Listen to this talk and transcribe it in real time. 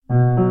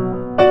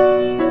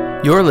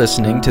You're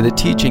listening to the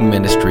teaching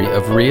ministry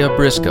of Rhea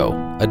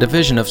Briscoe, a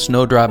division of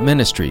Snowdrop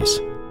Ministries.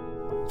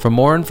 For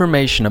more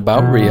information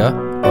about Rhea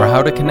or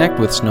how to connect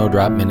with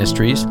Snowdrop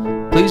Ministries,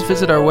 please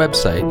visit our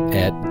website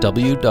at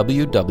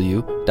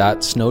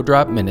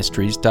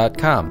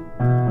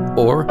www.snowdropministries.com,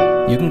 or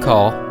you can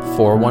call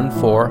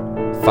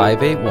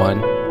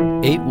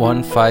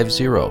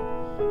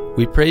 414-581-8150.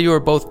 We pray you are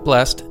both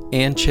blessed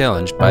and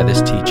challenged by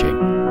this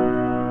teaching.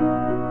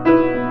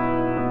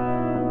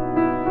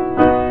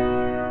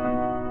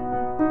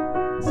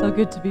 So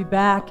good to be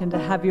back and to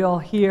have you all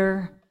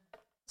here.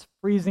 It's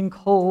freezing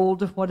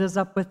cold. What is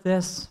up with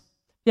this? If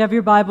you have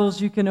your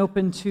Bibles, you can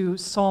open to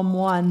Psalm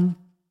 1,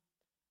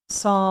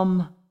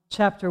 Psalm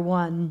chapter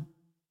 1.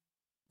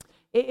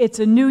 It's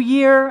a new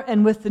year,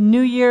 and with the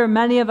new year,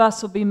 many of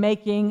us will be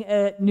making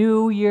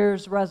New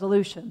Year's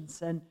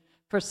resolutions. And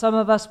for some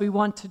of us, we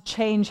want to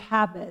change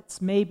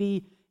habits.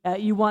 Maybe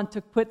you want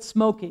to quit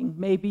smoking.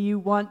 Maybe you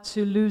want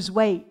to lose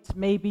weight.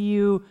 Maybe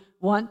you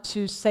want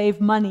to save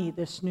money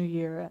this new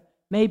year.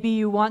 Maybe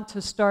you want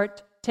to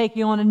start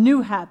taking on a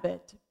new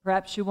habit.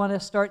 Perhaps you want to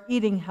start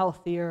eating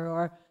healthier,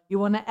 or you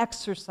want to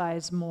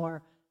exercise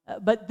more.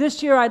 But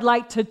this year I'd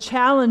like to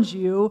challenge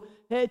you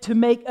to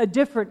make a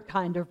different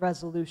kind of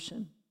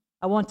resolution.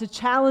 I want to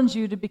challenge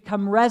you to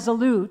become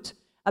resolute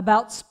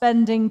about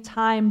spending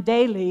time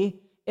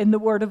daily in the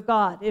Word of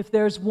God. If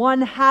there's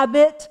one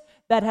habit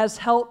that has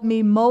helped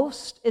me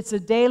most, it's a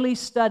daily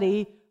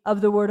study of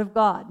the Word of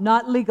God.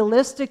 Not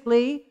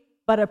legalistically,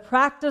 but a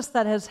practice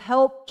that has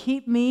helped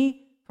keep me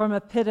from a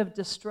pit of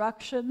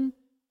destruction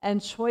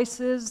and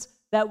choices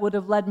that would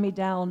have led me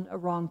down a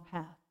wrong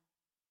path.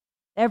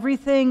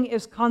 Everything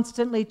is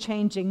constantly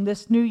changing.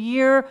 This new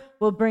year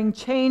will bring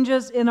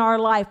changes in our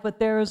life, but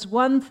there is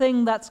one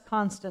thing that's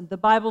constant. The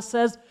Bible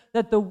says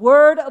that the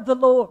word of the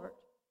Lord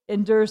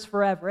endures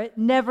forever. It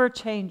never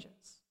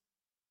changes.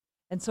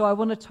 And so I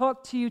want to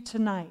talk to you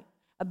tonight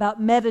about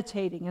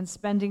meditating and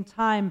spending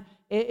time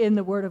in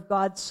the Word of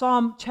God.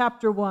 Psalm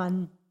chapter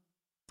 1,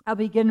 I'll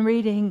begin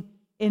reading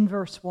in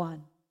verse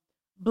 1.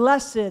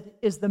 Blessed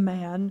is the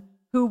man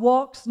who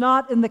walks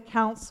not in the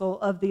counsel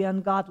of the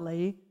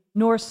ungodly,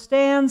 nor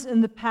stands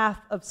in the path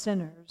of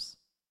sinners,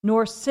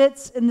 nor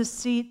sits in the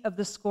seat of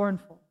the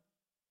scornful.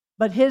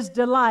 But his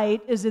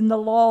delight is in the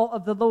law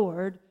of the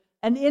Lord,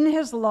 and in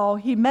his law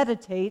he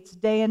meditates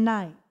day and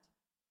night.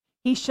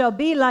 He shall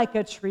be like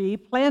a tree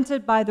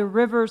planted by the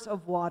rivers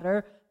of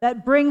water,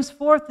 that brings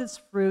forth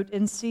its fruit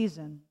in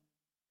season,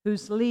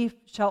 whose leaf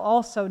shall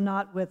also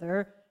not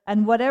wither,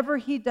 and whatever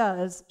he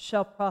does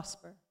shall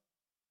prosper.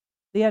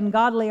 The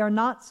ungodly are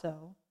not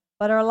so,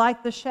 but are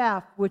like the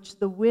chaff which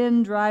the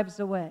wind drives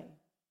away.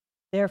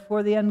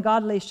 Therefore the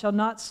ungodly shall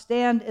not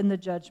stand in the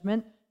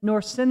judgment,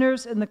 nor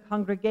sinners in the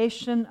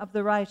congregation of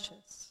the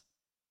righteous.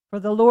 For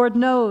the Lord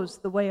knows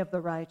the way of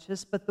the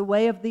righteous, but the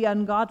way of the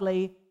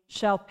ungodly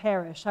shall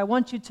perish. I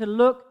want you to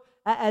look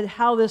at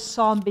how this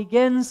psalm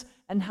begins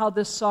and how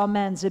this psalm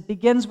ends. It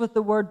begins with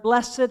the word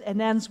blessed and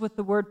ends with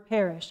the word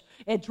perish.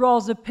 It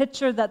draws a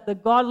picture that the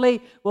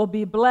godly will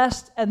be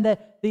blessed and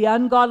that the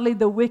ungodly,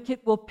 the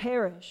wicked, will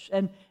perish.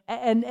 And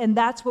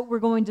that's what we're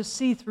going to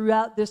see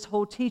throughout this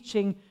whole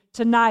teaching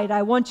tonight.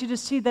 I want you to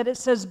see that it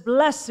says,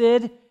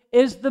 blessed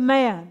is the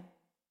man.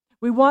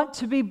 We want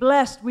to be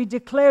blessed. We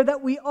declare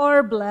that we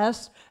are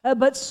blessed.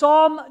 But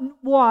Psalm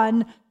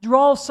 1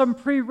 draws some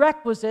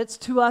prerequisites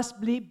to us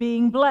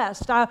being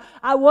blessed. I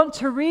want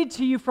to read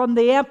to you from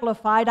the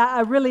Amplified.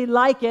 I really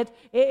like it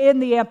in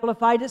the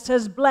Amplified. It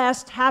says,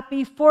 blessed,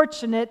 happy,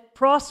 fortunate,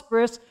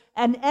 prosperous,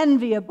 and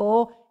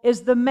enviable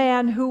is the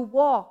man who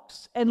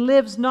walks and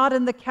lives not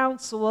in the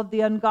counsel of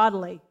the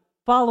ungodly,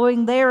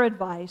 following their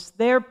advice,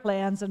 their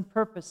plans and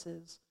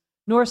purposes,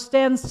 nor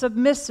stands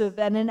submissive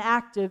and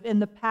inactive in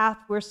the path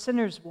where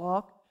sinners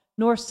walk,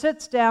 nor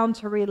sits down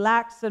to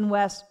relax and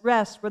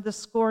rest where the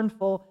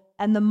scornful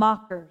and the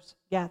mockers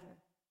gather.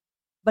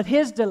 But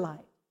his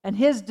delight and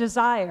his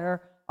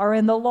desire are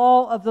in the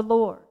law of the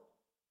Lord,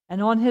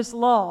 and on his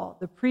law,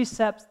 the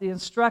precepts, the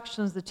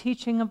instructions, the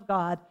teaching of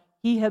God,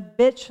 he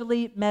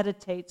habitually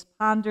meditates,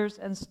 ponders,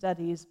 and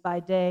studies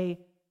by day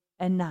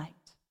and night.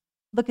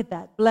 Look at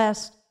that.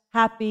 Blessed,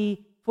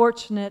 happy,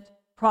 fortunate,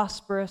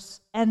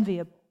 prosperous,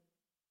 enviable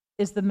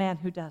is the man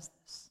who does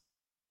this.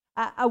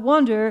 I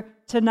wonder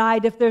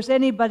tonight if there's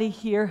anybody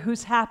here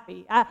who's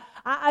happy.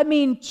 I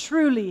mean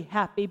truly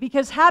happy,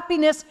 because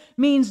happiness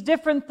means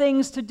different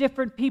things to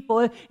different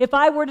people. If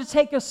I were to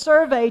take a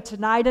survey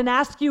tonight and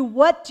ask you,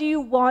 what do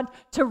you want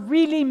to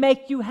really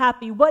make you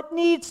happy? What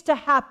needs to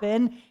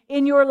happen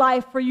in your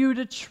life for you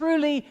to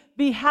truly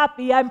be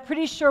happy? I'm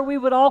pretty sure we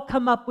would all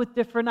come up with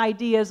different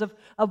ideas of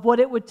what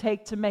it would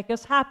take to make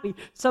us happy.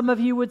 Some of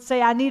you would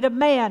say, I need a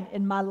man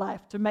in my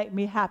life to make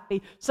me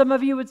happy. Some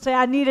of you would say,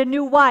 I need a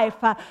new wife.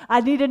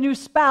 I need a new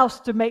spouse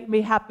to make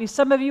me happy.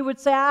 Some of you would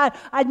say,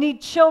 I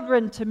need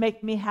children to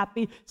make me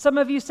happy. Some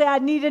of you say, I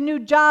need a new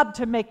job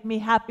to make me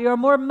happy, or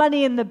more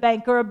money in the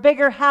bank, or a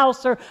bigger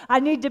house, or I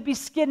need to be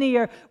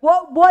skinnier.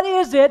 What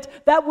is it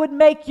that would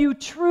make you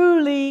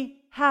truly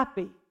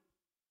happy?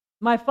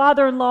 My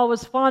father-in-law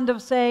was fond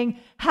of saying,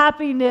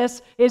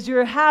 happiness is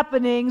your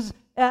happenings.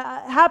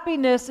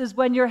 Happiness is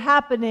when your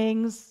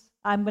happenings,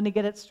 I'm going to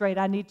get it straight.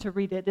 I need to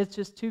read it. It's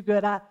just too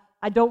good.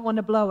 I don't want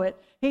to blow it.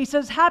 He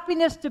says,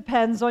 happiness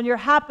depends on your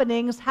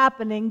happenings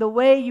happening the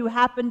way you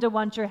happen to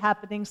want your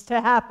happenings to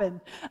happen.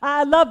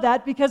 I love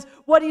that because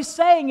what he's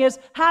saying is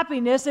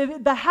happiness,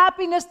 the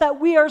happiness that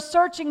we are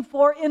searching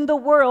for in the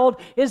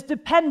world is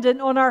dependent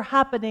on our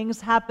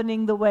happenings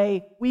happening the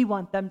way we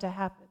want them to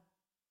happen.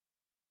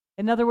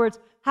 In other words,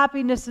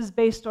 happiness is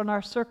based on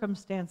our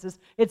circumstances.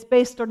 It's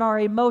based on our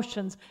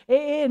emotions.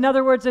 In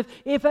other words,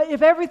 if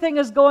everything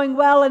is going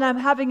well and I'm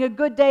having a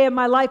good day and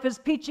my life is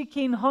peachy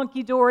keen,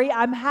 honky-dory,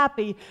 I'm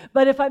happy.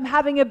 But if I'm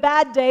having a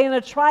bad day and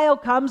a trial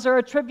comes or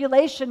a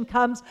tribulation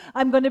comes,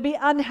 I'm going to be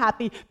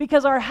unhappy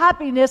because our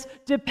happiness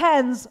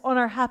depends on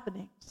our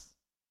happenings.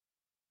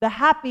 The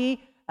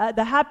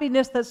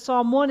happiness that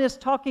Psalm 1 is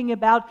talking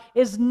about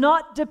is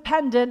not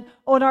dependent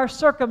on our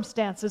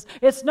circumstances.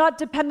 It's not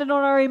dependent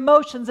on our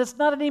emotions. It's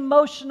not an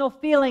emotional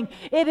feeling.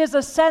 It is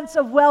a sense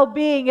of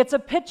well-being. It's a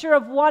picture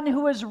of one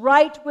who is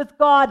right with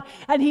God,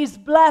 and he's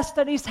blessed,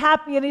 and he's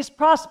happy, and he's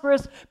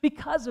prosperous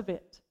because of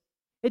it.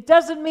 It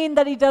doesn't mean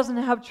that he doesn't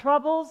have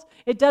troubles.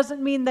 It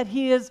doesn't mean that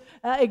he is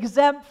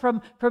exempt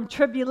from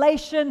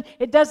tribulation.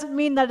 It doesn't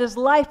mean that his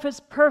life is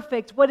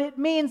perfect. What it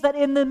means that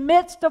in the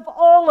midst of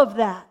all of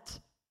that,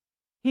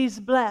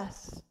 he's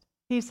blessed,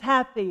 he's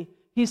happy,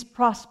 he's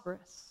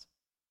prosperous.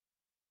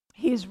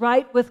 He's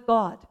right with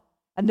God,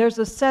 and there's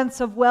a sense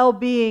of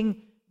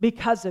well-being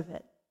because of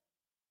it.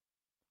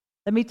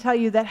 Let me tell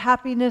you that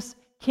happiness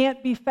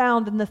can't be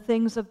found in the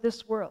things of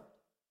this world.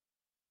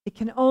 It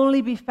can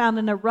only be found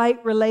in a right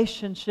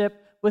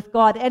relationship with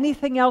God.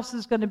 Anything else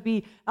is going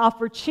to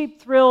offer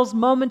cheap thrills,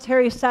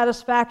 momentary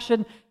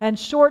satisfaction, and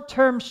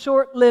short-term,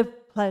 short-lived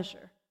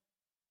pleasure.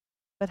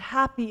 But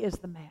happy is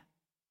the man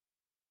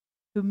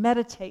who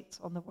meditates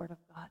on the Word of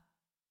God.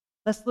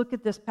 Let's look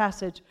at this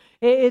passage.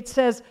 It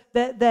says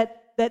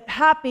that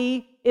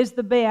happy is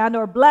the man,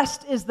 or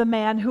blessed is the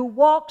man who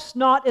walks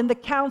not in the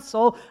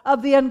counsel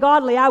of the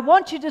ungodly. I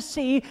want you to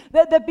see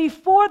that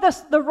before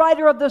the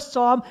writer of the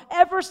psalm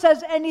ever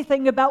says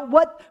anything about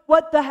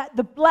what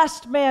the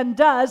blessed man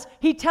does,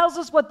 he tells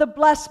us what the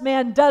blessed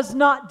man does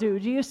not do.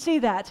 Do you see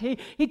that?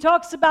 He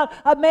talks about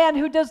a man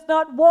who does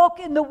not walk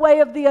in the way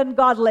of the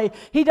ungodly.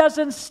 He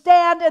doesn't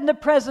stand in the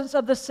presence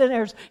of the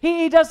sinners.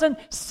 He doesn't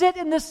sit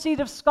in the seat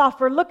of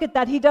scoffer. Look at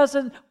that. He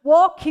doesn't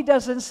walk. He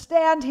doesn't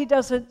stand. He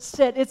doesn't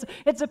sit.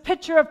 It's a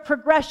picture of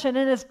progression,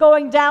 and it's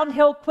going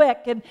downhill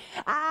quick. And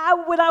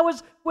when I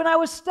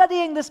was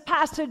studying this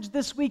passage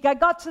this week, I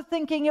got to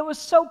thinking it was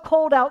so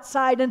cold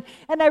outside, and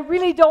I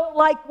really don't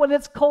like when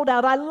it's cold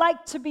out. I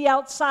like to be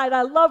outside.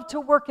 I love to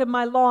work in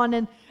my lawn,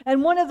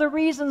 and one of the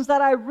reasons that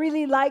I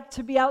really like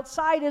to be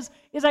outside is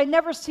I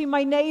never see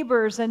my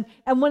neighbors, and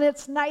when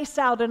it's nice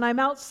out and I'm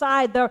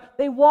outside,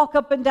 they walk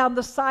up and down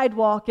the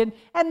sidewalk, and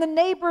the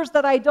neighbors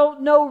that I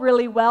don't know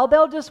really well,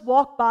 they'll just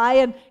walk by,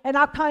 and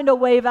I'll kind of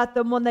wave at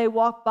them when they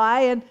walk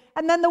by,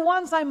 and then the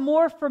ones I'm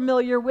more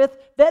familiar with,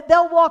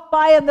 they'll walk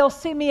by and they'll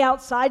see me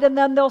outside, and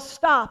then they'll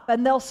stop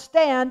and they'll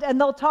stand and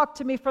they'll talk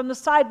to me from the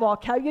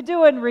sidewalk. How you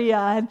doing,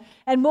 Ria?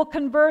 And we'll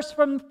converse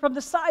from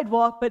the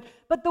sidewalk.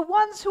 But the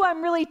ones who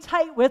I'm really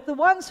tight with, the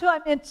ones who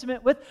I'm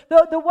intimate with,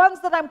 the ones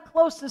that I'm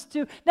closest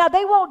to, now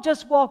they won't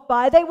just walk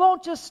by. They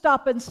won't just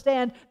stop and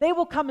stand. They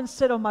will come and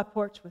sit on my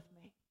porch with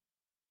me.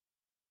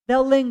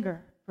 They'll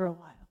linger for a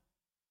while.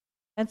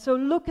 And so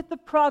look at the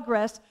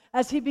progress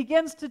as he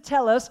begins to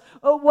tell us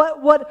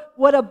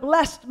what a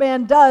blessed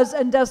man does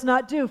and does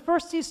not do.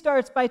 First, he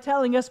starts by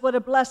telling us what a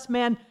blessed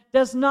man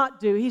does not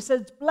do. He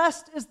says,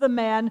 blessed is the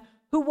man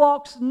who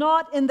walks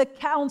not in the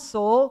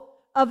counsel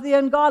of the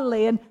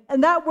ungodly. And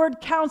that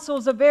word counsel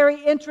is a very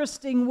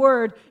interesting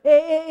word.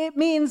 It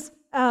means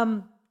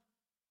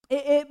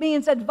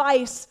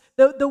advice,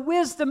 the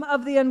wisdom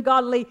of the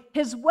ungodly,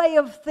 his way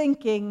of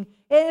thinking.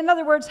 In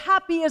other words,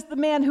 happy is the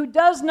man who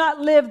does not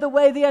live the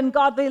way the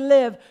ungodly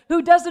live,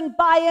 who doesn't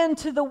buy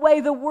into the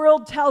way the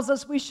world tells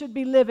us we should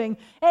be living.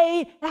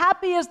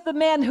 Happy is the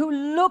man who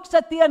looks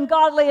at the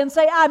ungodly and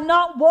say, I'm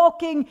not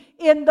walking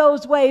in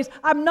those ways.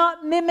 I'm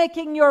not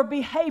mimicking your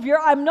behavior.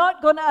 I'm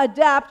not going to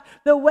adapt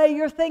the way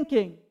you're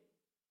thinking.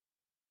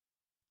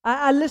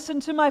 I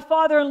listened to my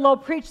father-in-law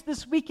preach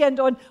this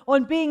weekend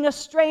on being a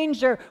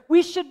stranger.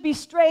 We should be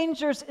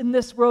strangers in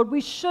this world.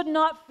 We should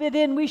not fit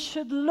in. We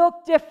should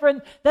look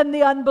different than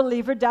the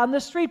unbeliever down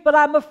the street. But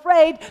I'm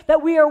afraid that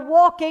we are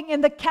walking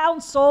in the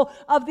counsel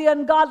of the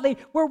ungodly.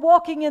 We're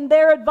walking in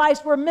their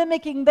advice. We're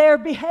mimicking their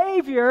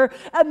behavior,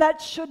 and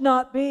that should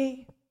not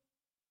be.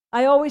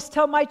 I always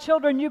tell my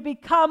children, you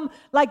become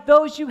like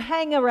those you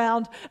hang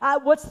around.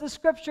 What's the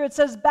scripture? It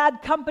says,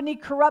 bad company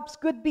corrupts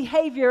good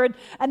behavior.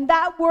 And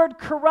that word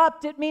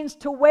corrupt, it means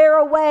to wear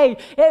away.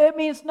 It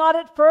means not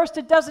at first.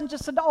 It doesn't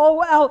just an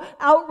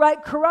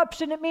outright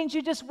corruption. It means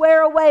you just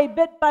wear away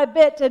bit by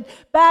bit. And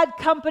bad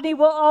company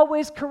will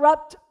always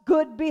corrupt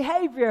good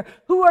behavior.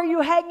 Who are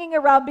you hanging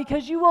around?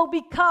 Because you will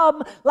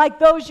become like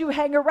those you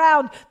hang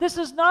around. This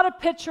is not a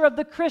picture of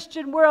the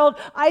Christian world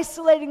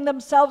isolating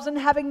themselves and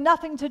having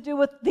nothing to do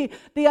with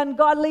the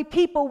ungodly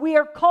people. We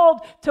are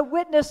called to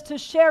witness, to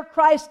share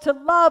Christ, to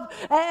love,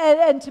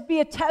 and to be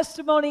a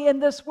testimony in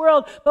this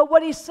world. But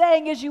what he's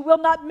saying is you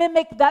will not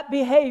mimic that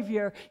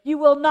behavior. You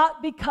will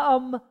not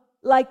become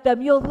like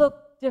them. You'll look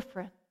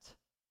different.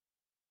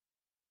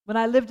 When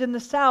I lived in the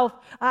South,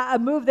 I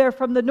moved there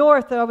from the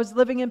North. I was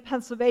living in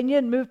Pennsylvania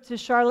and moved to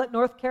Charlotte,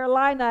 North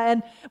Carolina.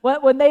 And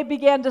when they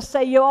began to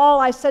say y'all,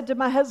 I said to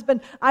my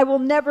husband, I will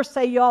never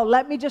say y'all.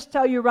 Let me just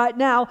tell you right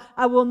now,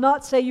 I will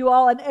not say you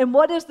all. And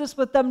what is this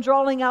with them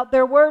drawling out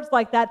their words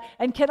like that?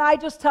 And can I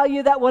just tell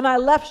you that when I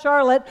left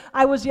Charlotte,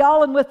 I was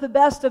y'alling with the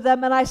best of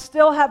them, and I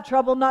still have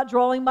trouble not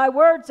drawing my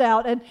words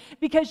out. And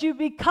because you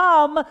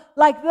become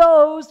like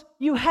those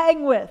you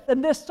hang with.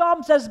 And this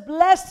psalm says,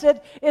 blessed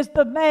is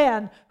the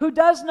man who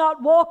does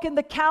not walk in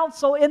the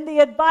counsel, in the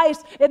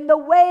advice, in the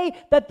way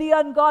that the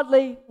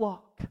ungodly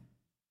walk.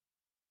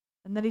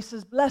 And then he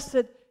says,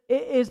 blessed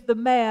is the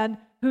man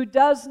who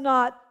does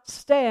not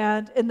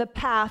stand in the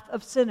path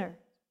of sinners.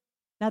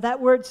 Now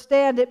that word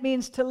stand, it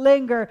means to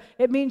linger.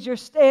 It means you're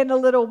staying a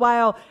little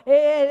while.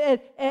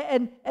 And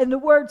the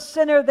word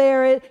sinner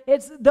there,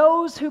 it's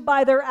those who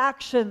by their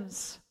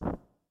actions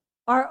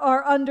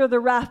are under the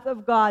wrath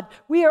of God.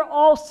 We are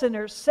all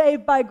sinners,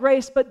 saved by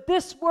grace, but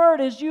this word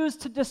is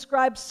used to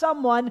describe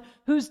someone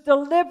who's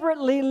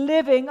deliberately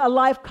living a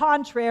life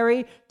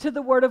contrary to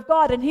the Word of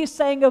God. And he's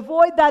saying,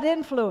 avoid that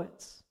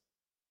influence.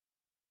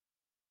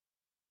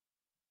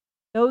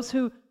 Those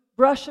who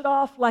brush it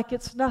off like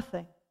it's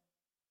nothing.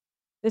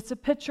 It's a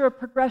picture of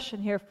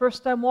progression here.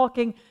 First I'm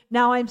walking,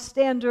 now I'm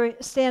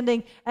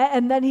standing,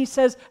 and then he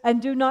says,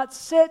 and do not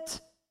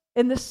sit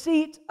in the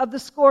seat of the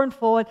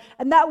scornful.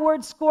 And that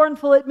word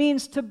scornful, it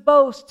means to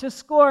boast, to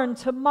scorn,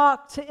 to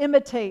mock, to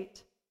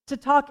imitate, to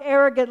talk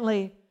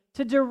arrogantly,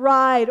 to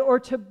deride, or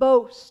to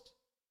boast.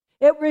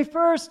 It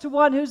refers to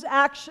one who's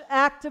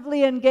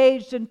actively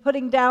engaged in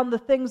putting down the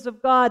things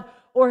of God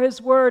or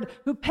His Word,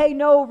 who pay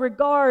no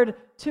regard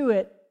to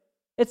it.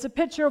 It's a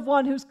picture of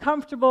one who's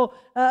comfortable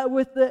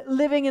with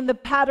living in the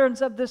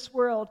patterns of this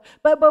world.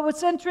 But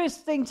what's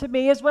interesting to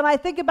me is when I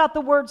think about the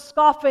word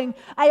scoffing,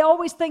 I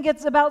always think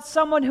it's about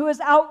someone who is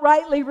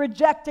outrightly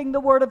rejecting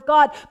the Word of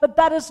God. But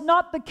that is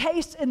not the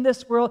case in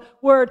this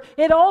word.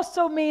 It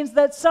also means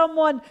that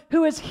someone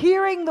who is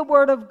hearing the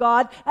Word of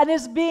God and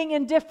is being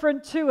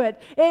indifferent to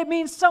it. It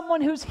means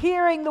someone who's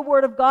hearing the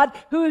Word of God,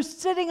 who is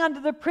sitting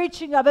under the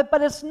preaching of it,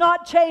 but it's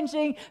not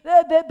changing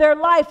their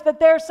life, that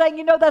they're saying,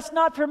 you know, that's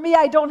not for me,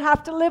 I don't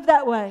have to live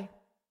that way.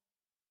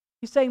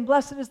 He's saying,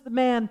 blessed is the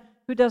man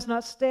who does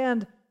not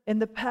stand in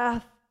the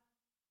path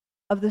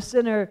of the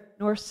sinner,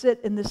 nor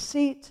sit in the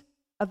seat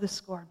of the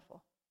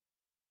scornful.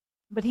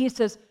 But he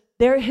says,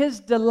 they're his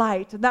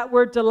delight. And that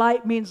word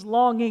delight means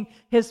longing,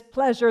 his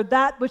pleasure,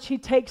 that which he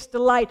takes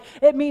delight.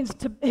 It means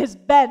his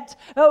bent,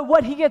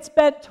 what he gets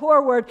bent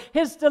toward,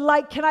 his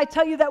delight. Can I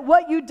tell you that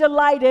what you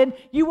delight in,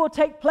 you will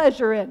take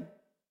pleasure in?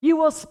 You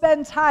will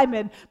spend time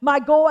in. My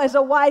goal as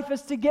a wife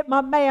is to get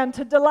my man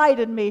to delight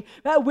in me.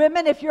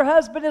 Women, if your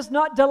husband is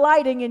not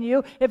delighting in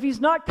you, if he's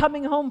not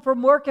coming home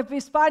from work, if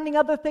he's finding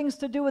other things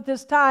to do with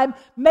his time,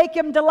 make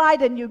him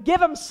delight in you.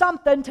 Give him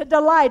something to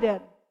delight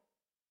in.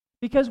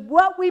 Because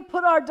what we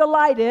put our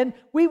delight in,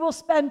 we will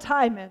spend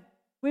time in.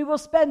 We will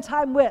spend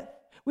time with.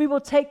 We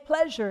will take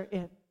pleasure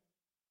in.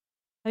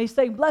 And he's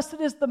saying, blessed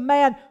is the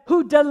man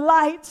who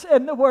delights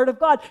in the Word of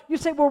God. You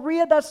say, well,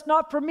 Rhea, that's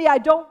not for me. I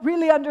don't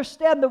really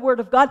understand the Word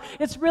of God.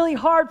 It's really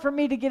hard for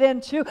me to get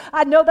into.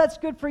 I know that's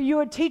good for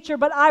you, a teacher,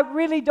 but I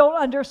really don't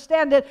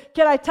understand it.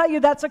 Can I tell you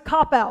that's a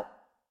cop-out?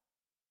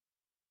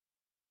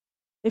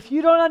 If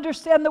you don't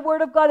understand the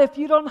Word of God, if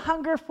you don't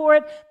hunger for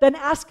it, then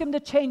ask Him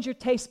to change your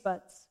taste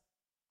buds.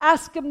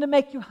 Ask Him to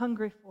make you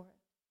hungry for it.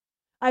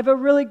 I have a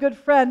really good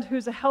friend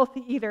who's a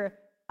healthy eater.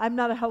 I'm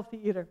not a healthy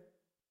eater.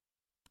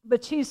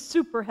 But she's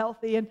super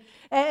healthy, and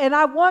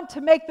I want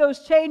to make those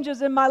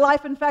changes in my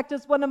life. In fact,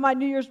 it's one of my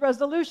New Year's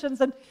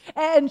resolutions,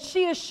 and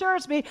she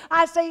assures me,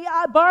 I say,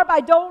 Barb, I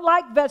don't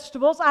like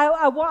vegetables.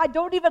 I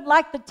don't even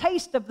like the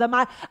taste of them.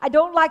 I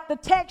don't like the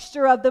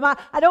texture of them.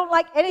 I don't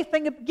like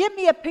anything. Give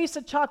me a piece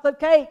of chocolate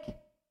cake.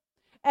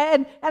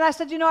 And I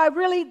said, you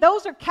know,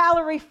 those are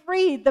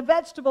calorie-free, the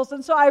vegetables,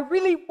 and so I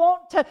really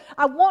want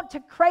to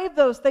crave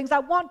those things.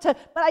 But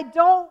I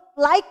don't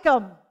like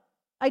them.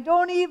 I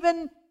don't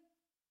even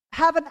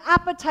have an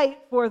appetite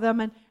for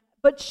them.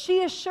 But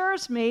she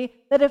assures me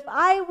that if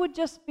I would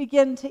just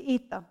begin to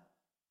eat them,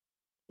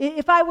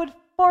 if I would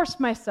force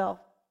myself,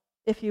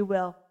 if you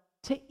will,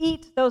 to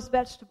eat those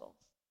vegetables,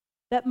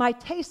 that my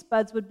taste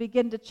buds would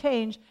begin to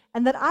change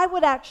and that I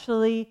would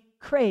actually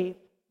crave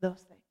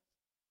those things.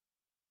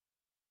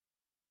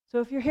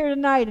 So if you're here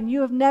tonight and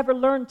you have never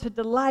learned to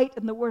delight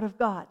in the Word of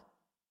God,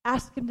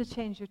 ask Him to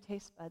change your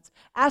taste buds.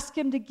 Ask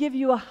Him to give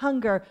you a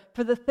hunger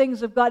for the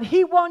things of God.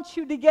 He wants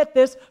you to get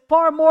this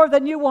far more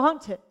than you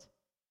want it.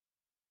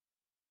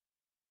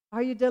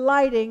 Are you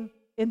delighting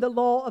in the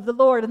law of the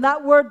Lord. And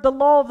that word, the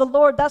law of the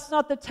Lord, that's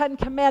not the 10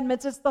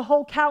 Commandments. It's the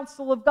whole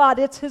counsel of God.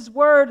 It's His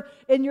word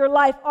in your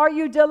life. Are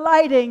you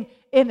delighting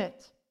in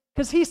it?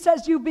 Because He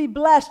says you'll be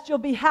blessed, you'll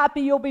be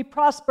happy, you'll be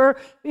prosperous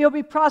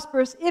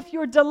if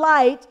your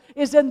delight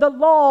is in the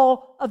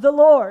law of the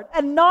Lord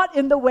and not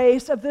in the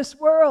ways of this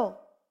world.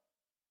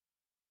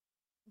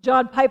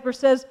 John Piper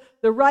says,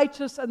 the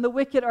righteous and the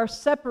wicked are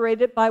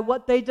separated by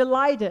what they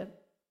delight in.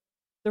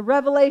 The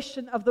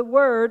revelation of the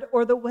word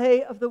or the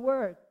way of the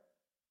word,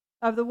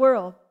 of the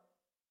world.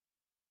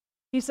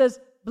 He says,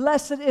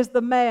 blessed is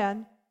the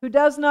man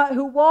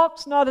who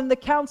walks not in the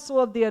counsel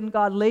of the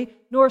ungodly,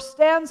 nor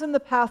stands in the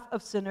path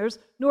of sinners,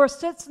 nor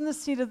sits in the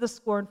seat of the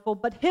scornful,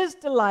 but his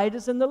delight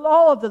is in the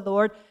law of the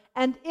Lord,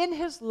 and in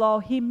His law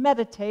he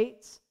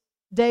meditates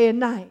day and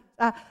night.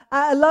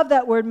 I love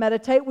that word,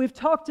 meditate. We've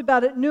talked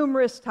about it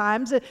numerous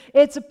times.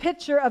 It's a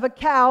picture of a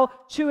cow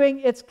chewing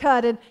its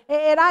cud, and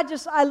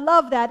I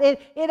love that.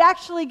 It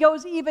actually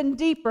goes even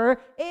deeper.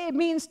 It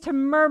means to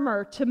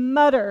murmur, to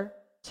mutter,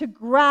 to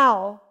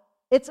growl.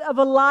 It's of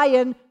a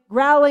lion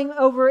growling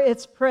over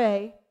its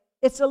prey.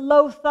 It's a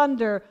low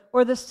thunder,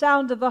 or the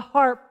sound of a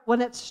harp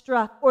when it's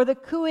struck, or the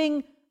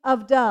cooing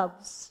of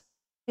doves.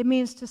 It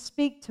means to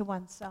speak to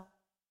oneself.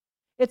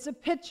 It's a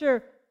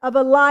picture of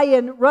a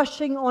lion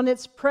rushing on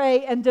its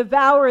prey and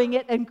devouring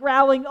it and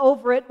growling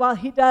over it while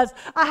he does.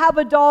 I have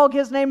a dog,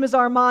 his name is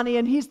Armani,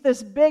 and he's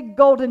this big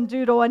golden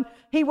doodle, and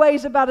he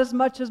weighs about as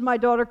much as my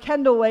daughter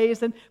Kendall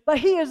weighs, but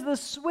he is the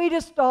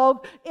sweetest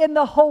dog in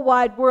the whole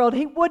wide world.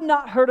 He would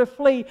not hurt a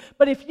flea,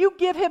 but if you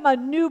give him a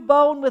new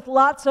bone with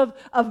lots of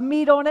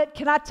meat on it,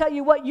 can I tell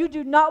you what? You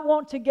do not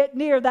want to get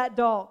near that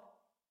dog.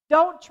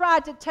 Don't try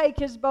to take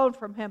his bone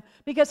from him,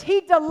 because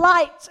he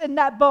delights in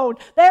that bone.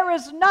 There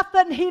is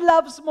nothing he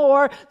loves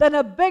more than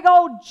a big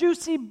old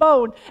juicy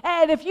bone.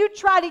 And if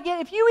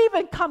you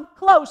even come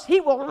close,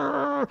 he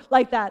will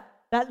like that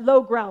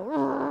low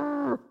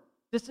growl.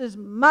 This is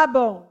my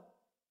bone.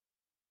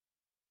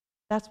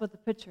 That's what the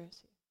picture is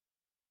here.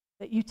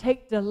 That you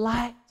take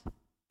delight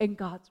in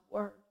God's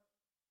word.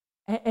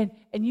 And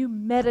you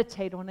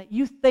meditate on it.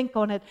 You think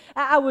on it.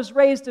 I was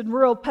raised in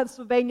rural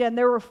Pennsylvania, and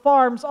there were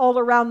farms all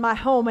around my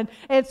home.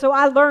 And so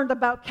I learned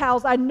about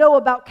cows. I know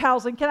about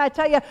cows. And can I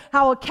tell you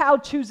how a cow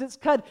chews its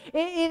cud?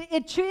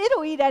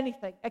 It'll eat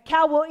anything. A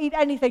cow will eat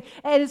anything.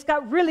 And it's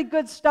got really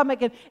good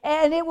stomach.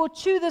 And it will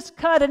chew this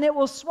cud, and it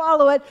will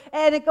swallow it.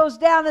 And it goes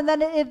down, and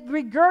then it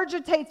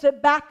regurgitates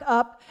it back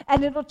up.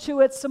 And it'll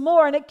chew it some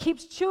more. And it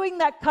keeps chewing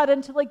that cud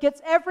until it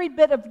gets every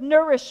bit of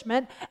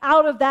nourishment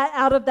out of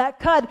that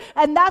cud.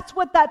 And that's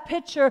what that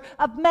picture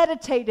of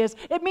meditate is.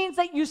 It means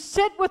that you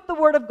sit with the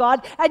Word of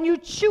God and you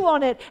chew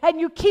on it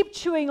and you keep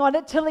chewing on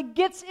it till it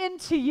gets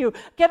into you.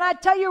 Can I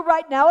tell you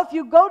right now, if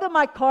you go to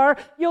my car,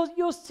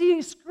 you'll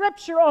see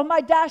Scripture on my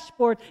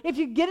dashboard. If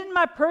you get in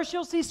my purse,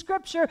 you'll see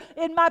Scripture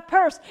in my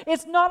purse.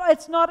 It's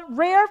not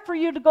rare for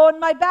you to go in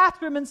my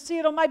bathroom and see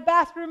it on my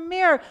bathroom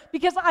mirror,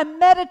 because I'm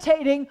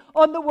meditating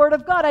on the Word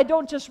of God. I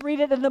don't just read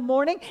it in the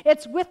morning.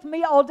 It's with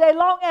me all day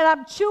long, and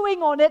I'm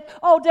chewing on it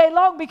all day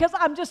long, because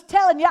I'm just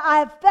telling you, I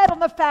have fed on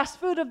the fast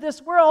food of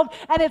this world,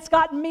 and it's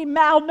gotten me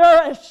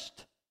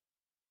malnourished.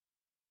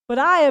 But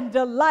I am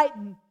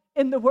delighting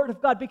in the Word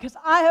of God, because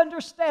I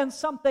understand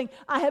something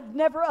I have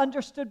never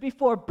understood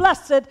before.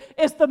 Blessed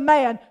is the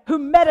man who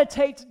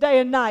meditates day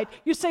and night.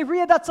 You say,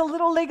 Ria, that's a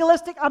little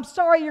legalistic. I'm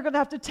sorry, you're going to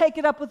have to take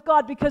it up with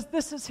God, because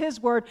this is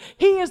His Word.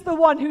 He is the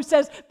one who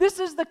says this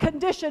is the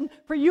condition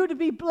for you to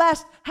be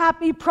blessed,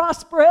 happy,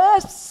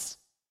 prosperous.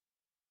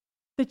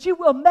 That you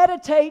will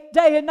meditate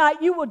day and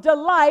night. You will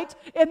delight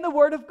in the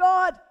Word of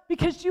God,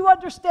 because you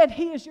understand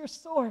He is your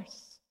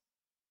source.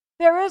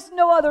 There is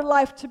no other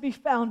life to be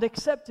found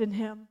except in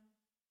Him.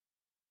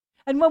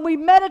 And when we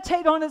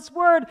meditate on His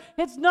Word,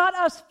 it's not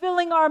us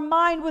filling our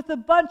mind with a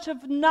bunch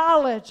of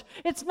knowledge.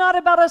 It's not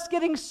about us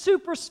getting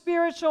super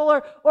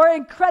spiritual or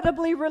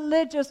incredibly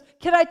religious.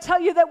 Can I tell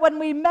you that when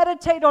we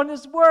meditate on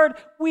His Word,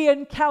 we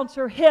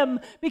encounter Him?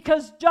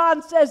 Because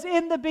John says,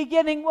 in the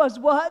beginning was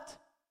what?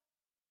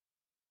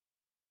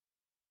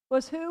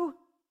 Was who?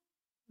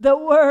 The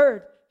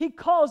Word. He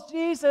calls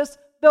Jesus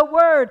the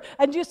Word.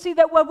 And you see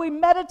that when we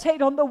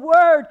meditate on the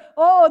Word,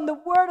 on the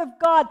Word of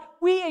God,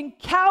 we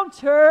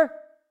encounter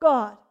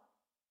God.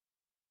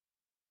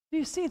 Do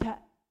you see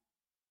that?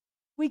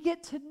 We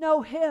get to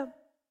know Him.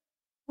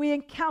 We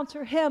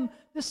encounter Him.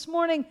 This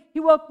morning, He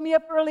woke me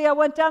up early. I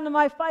went down to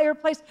my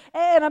fireplace,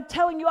 and I'm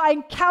telling you, I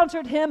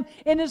encountered Him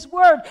in His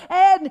Word.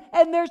 And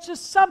there's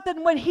just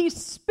something when He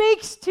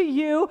speaks to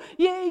you,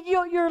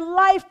 your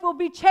life will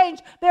be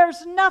changed.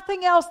 There's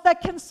nothing else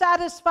that can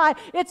satisfy.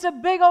 It's a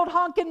big old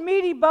honking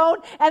meaty bone,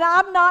 and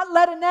I'm not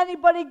letting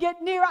anybody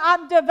get near.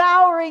 I'm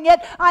devouring it.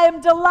 I am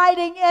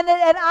delighting in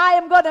it, and I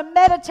am going to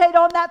meditate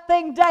on that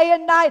thing day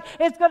and night.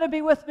 It's going to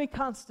be with me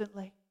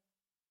constantly.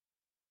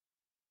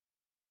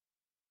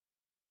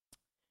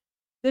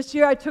 This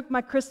year I took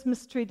my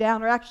Christmas tree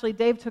down, or actually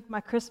Dave took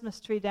my Christmas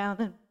tree down,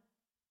 and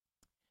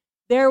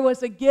there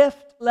was a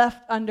gift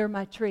left under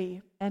my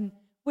tree. And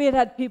we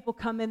had people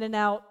come in and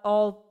out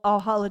all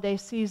holiday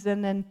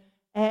season,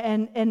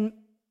 and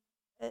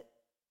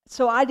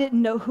So I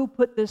didn't know who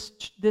put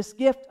this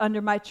gift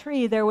under my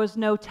tree. There was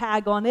no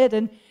tag on it,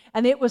 and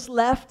it was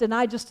left, and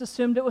I just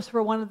assumed it was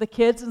for one of the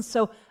kids, and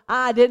so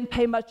I didn't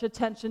pay much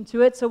attention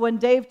to it. So when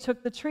Dave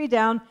took the tree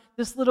down,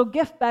 this little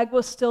gift bag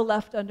was still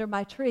left under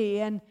my tree,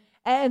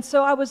 and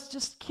so I was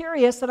just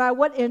curious, and I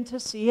went in to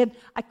see, and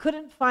I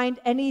couldn't find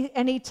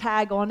any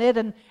tag on it,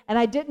 and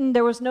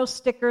there was no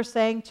sticker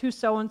saying to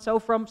so-and-so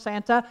from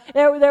Santa.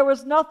 There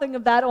was nothing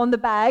of that on the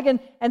bag,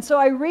 and so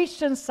I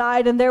reached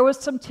inside, and there was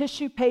some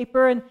tissue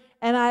paper, and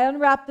I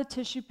unwrapped the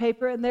tissue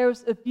paper, and there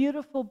was a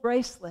beautiful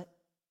bracelet.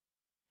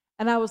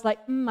 And I was like,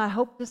 I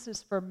hope this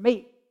is for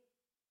me.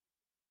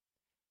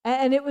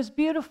 And it was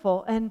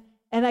beautiful, and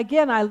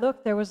again, I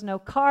looked, there was no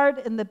card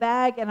in the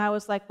bag, and I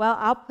was like, well,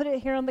 I'll put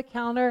it here on the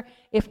counter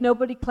if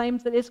nobody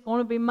claims that it's going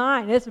to be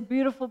mine. It's a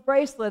beautiful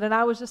bracelet, and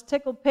I was just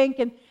tickled pink,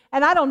 and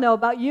I don't know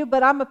about you,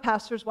 but I'm a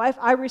pastor's wife.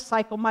 I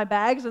recycle my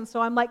bags, and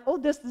so I'm like, oh,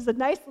 this is a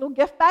nice little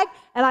gift bag,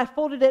 and I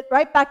folded it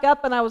right back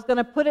up, and I was going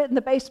to put it in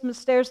the basement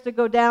stairs to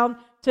go down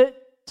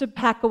to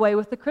pack away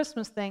with the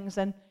Christmas things,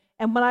 and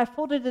when I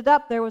folded it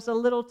up, there was a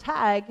little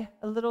tag,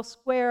 a little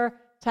square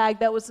tag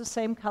that was the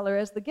same color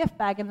as the gift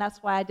bag, and that's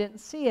why I didn't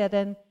see it,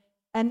 and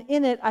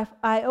in it,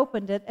 I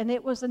opened it, and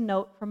it was a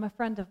note from a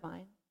friend of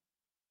mine.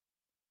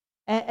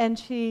 And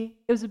it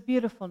was a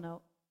beautiful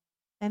note,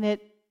 and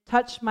it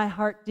touched my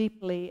heart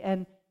deeply,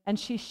 and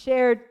she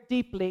shared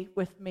deeply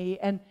with me,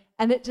 and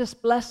it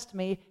just blessed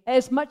me.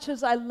 As much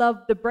as I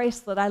loved the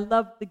bracelet, I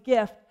loved the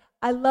gift,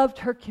 I loved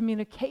her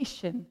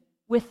communication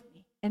with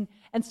me.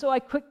 And so I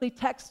quickly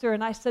texted her,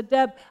 and I said,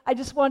 Deb, I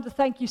just wanted to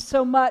thank you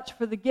so much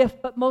for the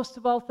gift, but most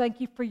of all, thank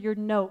you for your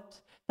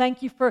note.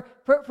 Thank you for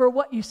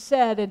what you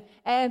said,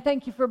 and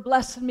thank you for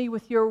blessing me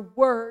with your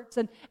words.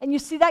 And you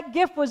see, that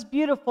gift was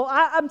beautiful.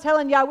 I'm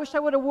telling you, I wish I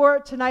would have wore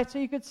it tonight so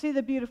you could see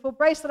the beautiful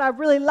bracelet. I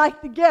really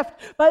liked the gift.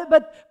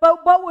 But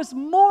what was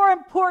more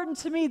important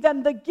to me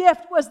than the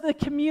gift was the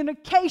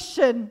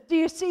communication. Do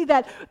you see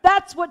that?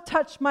 That's what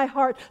touched my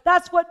heart.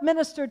 That's what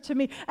ministered to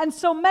me. And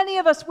so many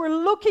of us, we're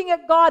looking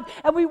at God,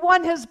 and we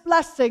want His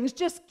blessings.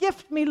 Just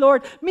gift me,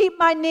 Lord. Meet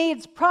my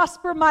needs.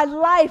 Prosper my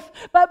life.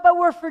 But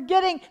we're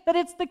forgetting that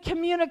it's the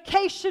communication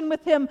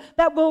with Him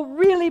that will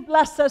really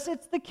bless us.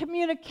 It's the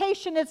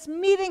communication, it's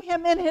meeting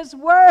Him in His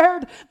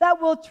Word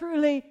that will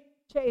truly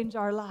change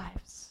our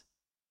lives.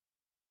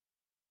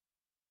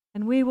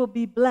 And we will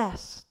be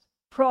blessed,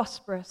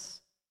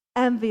 prosperous,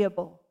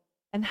 enviable,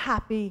 and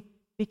happy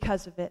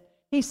because of it.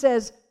 He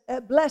says,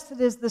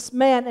 blessed is this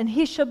man, and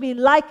he shall be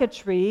like a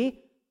tree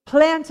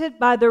planted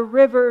by the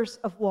rivers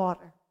of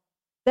water,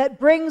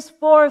 that brings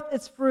forth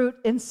its fruit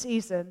in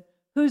season,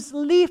 whose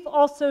leaf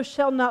also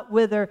shall not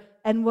wither,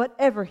 and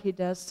whatever he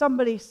does,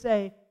 somebody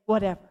say,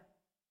 whatever.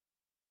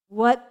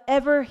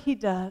 Whatever he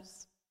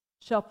does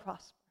shall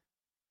prosper.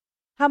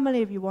 How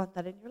many of you want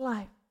that in your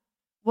life?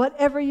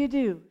 Whatever you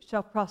do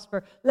shall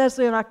prosper.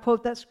 Leslie and I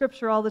quote that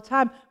scripture all the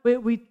time.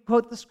 We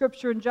quote the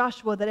scripture in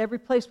Joshua that every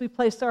place we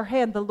place our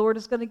hand, the Lord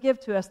is going to give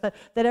to us. That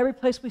every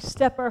place we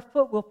step our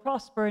foot will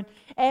prosper.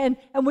 And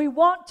we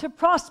want to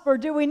prosper,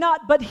 do we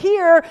not? But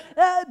here,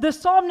 the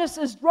psalmist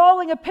is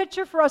drawing a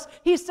picture for us.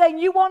 He's saying,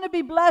 you want to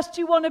be blessed,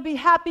 you want to be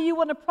happy, you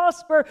want to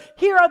prosper.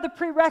 Here are the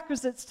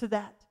prerequisites to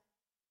that.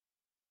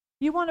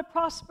 You want to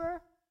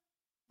prosper?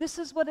 This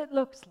is what it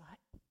looks like.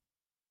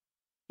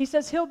 He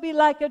says he'll be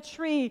like a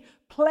tree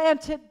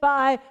planted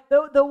by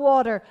the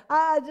water.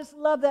 I just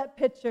love that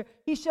picture.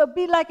 He shall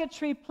be like a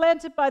tree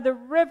planted by the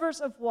rivers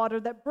of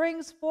water that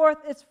brings forth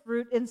its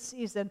fruit in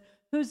season,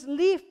 whose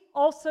leaf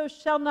also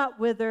shall not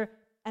wither,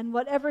 and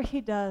whatever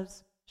he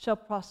does shall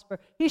prosper.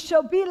 He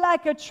shall be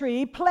like a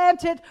tree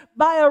planted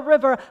by a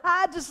river.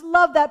 I just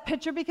love that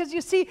picture because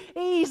you see,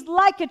 he's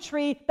like a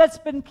tree that's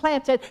been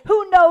planted.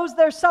 Who knows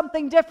there's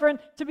something different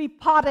to be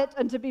potted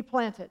and to be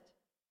planted?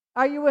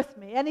 Are you with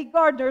me? Any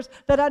gardeners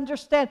that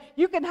understand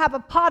you can have a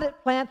potted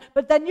plant,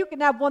 but then you can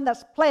have one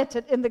that's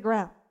planted in the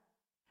ground.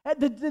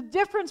 The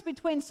difference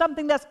between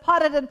something that's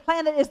potted and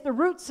planted is the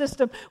root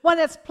system. When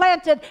it's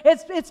planted,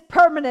 it's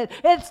permanent.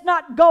 It's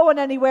not going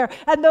anywhere.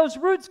 And those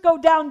roots go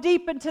down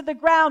deep into the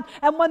ground.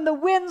 And when the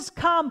winds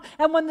come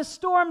and when the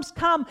storms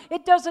come,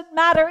 it doesn't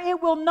matter. It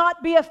will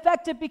not be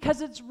affected because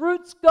its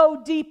roots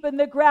go deep in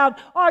the ground.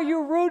 Are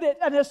you rooted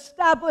and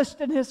established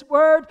in His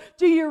Word?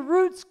 Do your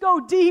roots go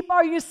deep?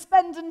 Are you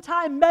spending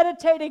time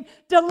meditating,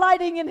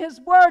 delighting in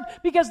His Word?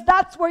 Because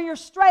that's where your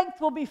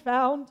strength will be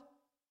found.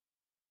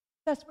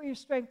 That's where your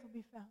strength will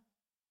be found.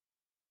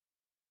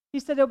 He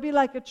said it'll be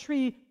like a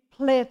tree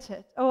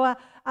planted. Oh,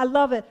 I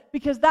love it.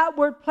 Because that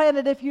word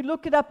planted, if you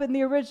look it up in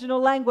the original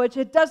language,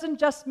 it doesn't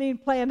just mean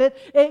planted.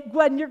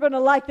 Gwen, you're going to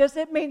like this.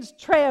 It means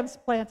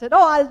transplanted.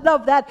 Oh, I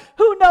love that.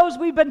 Who knows?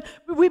 We've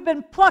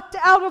been plucked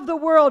out of the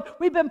world.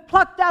 We've been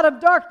plucked out of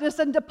darkness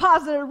and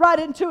deposited right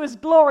into His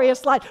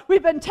glorious light.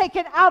 We've been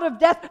taken out of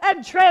death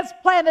and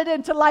transplanted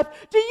into life.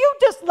 Do you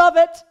just love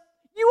it?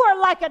 You are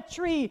like a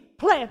tree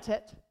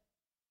planted.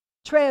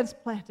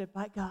 Transplanted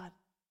by God.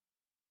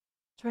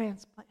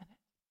 Transplanted.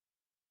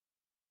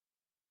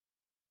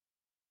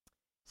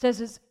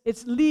 says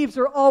its leaves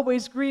are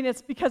always green.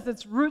 It's because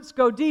its roots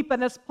go deep,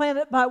 and it's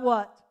planted by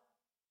what?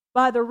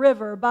 By the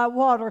river, by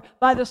water,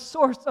 by the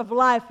source of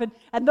life.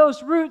 And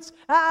those roots,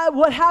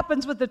 what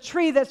happens with the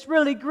tree that's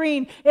really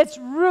green? Its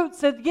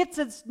roots, it gets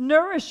its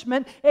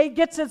nourishment, it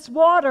gets its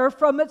water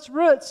from its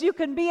roots. You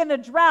can be in a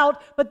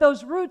drought, but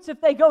those roots,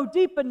 if they go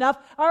deep enough,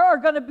 are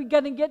going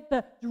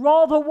to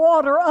draw the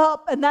water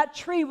up, and that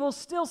tree will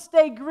still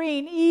stay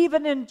green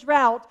even in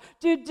drought.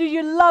 Do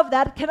you love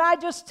that? Can I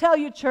just tell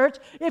you, church,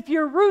 if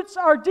your roots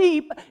are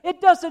deep,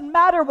 it doesn't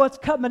matter what's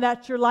coming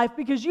at your life,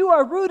 because you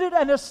are rooted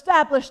and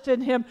established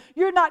in Him.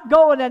 You're not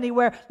going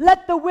anywhere.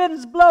 Let the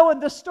winds blow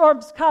and the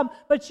storms come,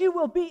 but you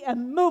will be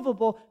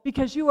immovable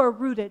because you are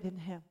rooted in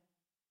Him.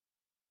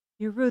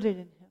 You're rooted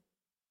in Him.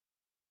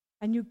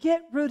 And you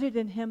get rooted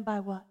in Him by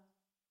what?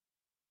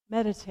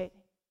 Meditating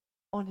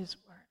on His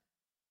Word.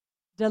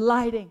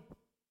 Delighting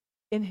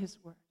in His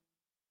Word.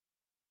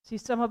 See,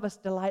 some of us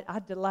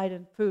I delight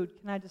in food.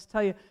 Can I just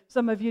tell you,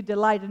 some of you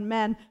delight in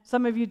men,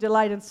 some of you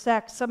delight in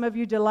sex, some of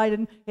you delight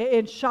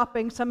in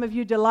shopping, some of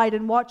you delight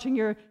in watching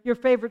your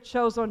favorite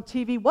shows on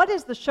TV. What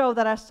is the show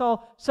that I saw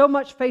so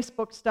much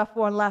Facebook stuff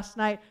on last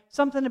night?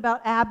 Something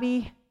about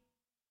Abbey.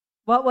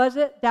 What was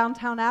it?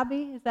 Downtown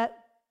Abbey?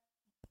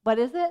 What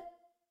is it?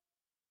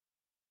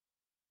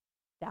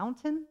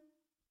 Downton?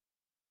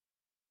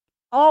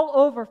 All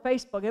over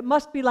Facebook. It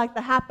must be like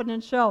the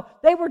Happening Show.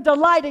 They were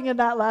delighting in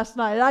that last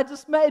night.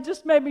 It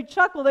just made me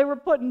chuckle. They were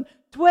putting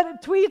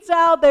tweets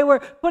out. They were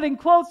putting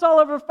quotes all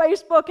over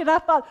Facebook. And I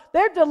thought,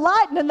 they're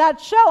delighting in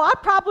that show. I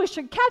probably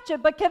should catch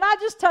it. But can I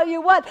just tell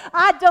you what?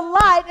 I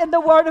delight in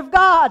the Word of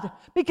God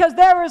because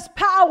there is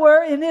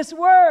power in His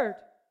Word.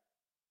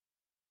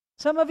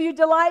 Some of you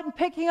delight in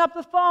picking up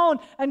the phone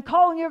and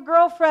calling your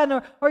girlfriend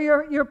or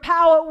your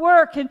pal at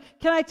work. And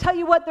can I tell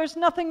you what? There's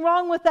nothing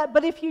wrong with that.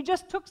 But if you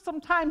just took some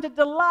time to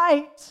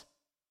delight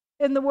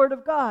in the Word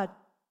of God,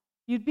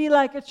 you'd be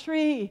like a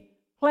tree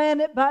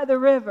planted by the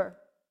river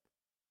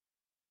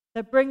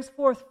that brings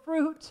forth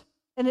fruit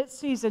in its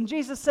season.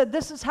 Jesus said,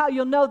 this is how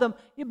you'll know them.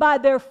 By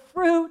their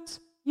fruit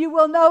you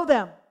will know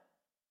them.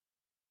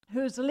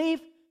 Whose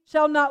leaf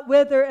shall not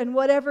wither, and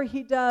whatever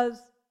he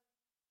does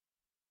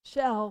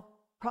shall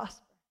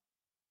prosper.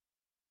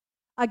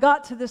 I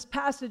got to this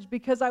passage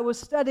because I was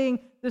studying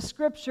the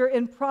scripture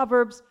in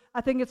Proverbs,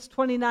 I think it's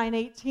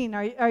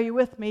 29:18. Are you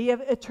with me?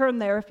 Turn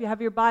there if you have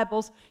your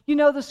Bibles. You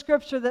know the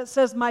scripture that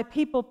says, my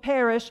people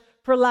perish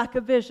for lack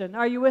of vision.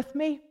 Are you with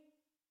me?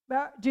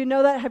 Do you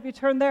know that? Have you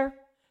turned there?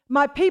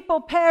 My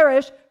people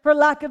perish for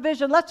lack of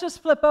vision. Let's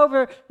just flip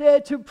over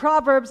to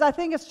Proverbs. I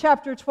think it's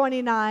chapter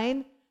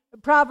 29.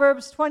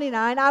 Proverbs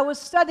 29. I was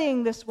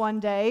studying this one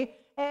day.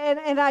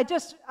 And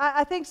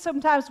I think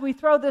sometimes we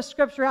throw this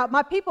scripture out.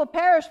 My people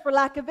perish for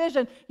lack of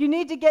vision. You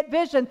need to get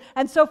vision.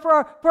 And so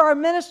for our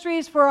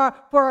ministries, for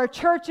our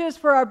churches,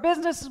 for our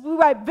businesses, we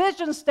write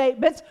vision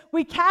statements.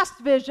 We cast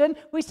vision.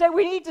 We say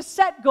we need to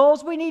set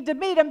goals. We need to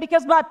meet them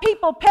because my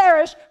people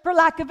perish for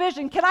lack of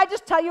vision. Can I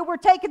just tell you, we're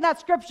taking that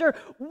scripture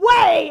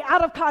way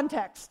out of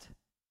context.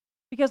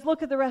 Because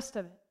look at the rest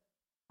of it.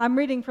 I'm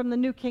reading from the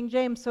New King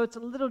James, so it's a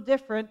little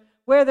different.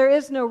 Where there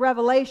is no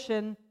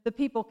revelation, the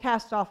people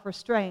cast off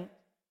restraint.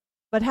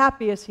 But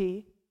happy is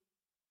he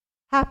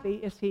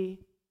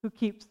who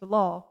keeps the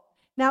law.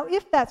 Now,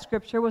 if that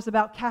scripture was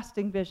about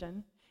casting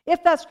vision,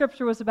 if that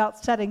scripture was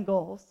about setting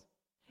goals,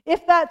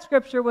 if that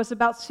scripture was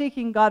about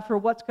seeking God for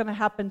what's going to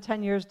happen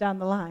 10 years down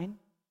the line,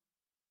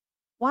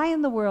 why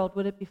in the world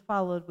would it be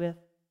followed with,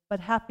 but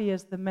happy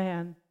is the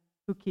man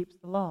who keeps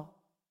the law?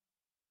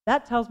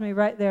 That tells me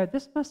right there,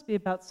 this must be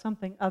about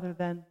something other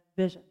than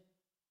vision.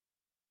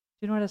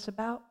 Do you know what it's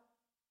about?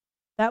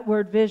 That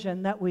word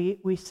vision that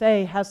we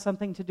say has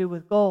something to do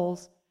with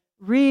goals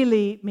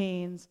really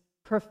means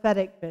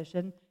prophetic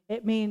vision.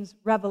 It means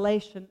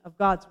revelation of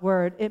God's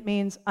word. It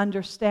means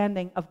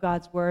understanding of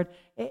God's word.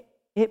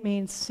 It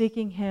means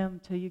seeking Him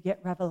till you get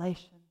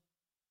revelation.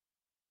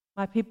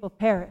 My people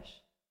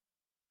perish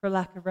for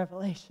lack of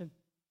revelation.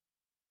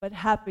 But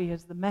happy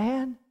is the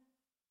man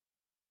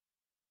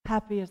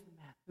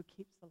who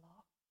keeps the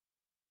law.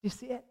 Do you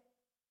see it?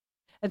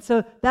 And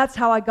so that's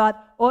how I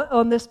got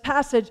on this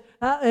passage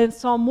in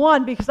Psalm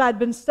 1, because I'd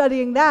been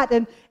studying that.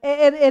 And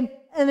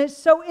it's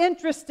so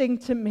interesting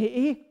to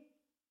me.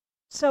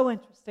 So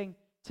interesting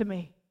to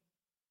me.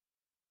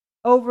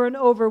 Over and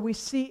over we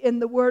see in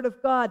the Word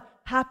of God,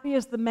 happy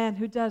is the man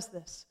who does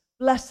this.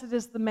 Blessed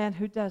is the man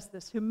who does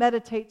this, who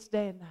meditates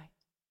day and night.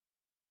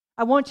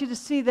 I want you to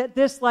see that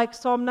this, like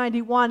Psalm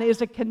 91,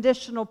 is a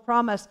conditional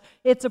promise.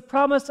 It's a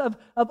promise of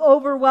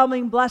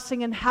overwhelming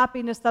blessing and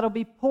happiness that will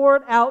be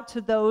poured out to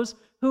those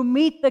who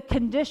meet the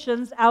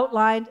conditions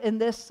outlined in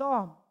this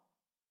psalm.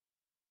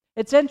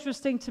 It's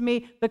interesting to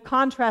me, the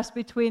contrast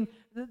between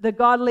the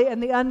godly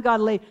and the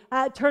ungodly.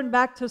 Turn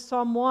back to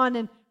Psalm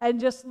 1 and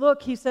just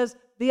look. He says,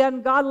 the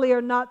ungodly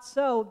are not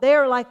so. They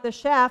are like the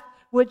chaff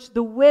which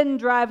the wind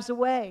drives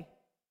away.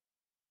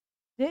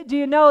 Do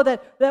you know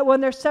that when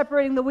they're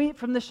separating the wheat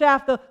from the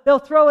chaff, they'll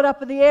throw it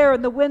up in the air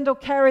and the wind will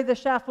carry the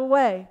chaff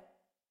away?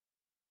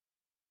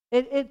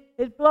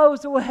 It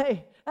blows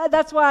away.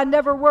 That's why I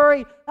never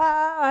worry.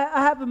 I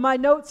have in my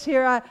notes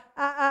here,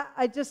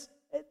 I just,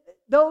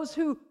 those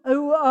who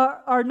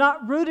are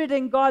not rooted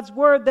in God's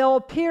word, they'll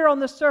appear on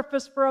the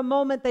surface for a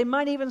moment. They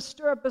might even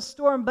stir up a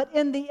storm, but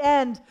in the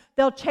end,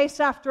 they'll chase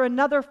after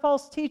another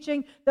false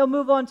teaching. They'll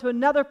move on to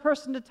another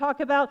person to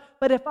talk about.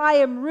 But if I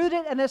am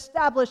rooted and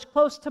established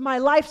close to my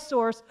life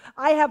source,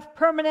 I have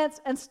permanence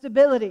and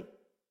stability.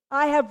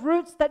 I have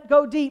roots that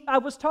go deep. I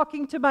was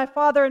talking to my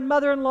father and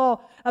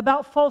mother-in-law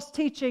about false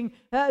teaching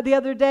the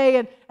other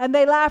day, and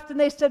they laughed and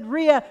they said,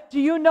 Ria, do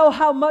you know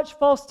how much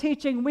false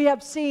teaching we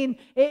have seen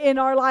in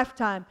our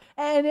lifetime?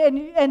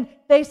 And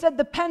they said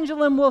the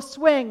pendulum will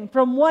swing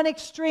from one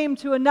extreme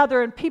to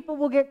another, and people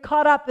will get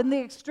caught up in the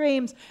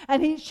extremes.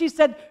 And she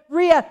said,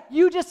 Ria,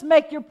 you just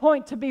make your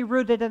point to be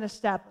rooted and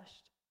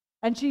established.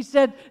 And she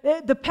said,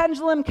 the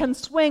pendulum can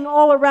swing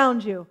all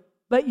around you,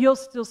 but you'll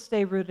still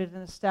stay rooted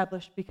and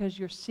established because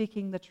you're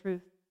seeking the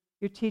truth.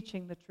 You're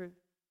teaching the truth.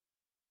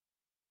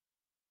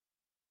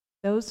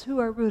 Those who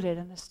are rooted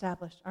and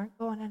established aren't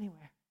going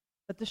anywhere.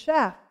 But the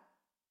chaff,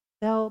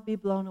 they'll be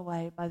blown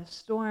away by the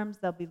storms.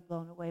 They'll be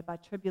blown away by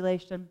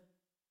tribulation.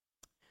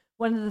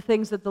 One of the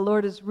things that the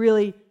Lord is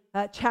really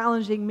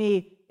challenging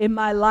me in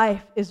my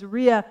life is,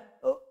 Ria,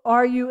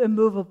 are you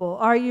immovable?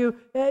 Are you?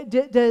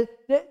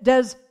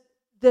 Does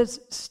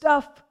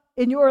stuff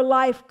in your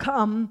life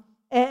come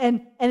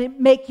and it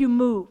make you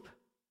move?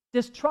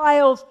 Do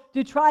trials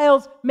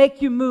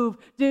make you move?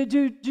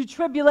 Do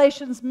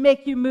tribulations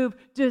make you move?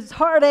 Does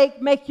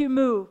heartache make you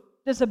move?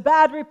 Does a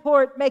bad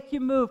report make you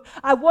move?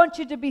 I want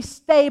you to be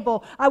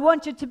stable. I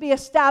want you to be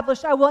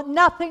established. I want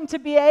nothing to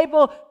be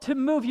able to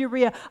move you,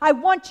 Ria. I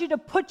want you to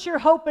put your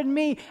hope in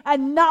me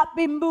and not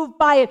be moved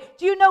by it.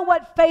 Do you know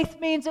what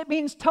faith means? It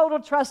means total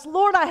trust.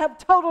 Lord, I have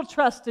total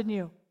trust in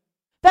you.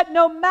 That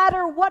no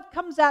matter what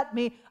comes at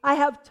me, I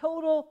have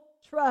total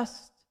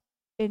trust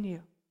in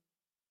you.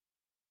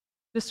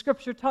 The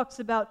scripture talks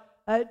about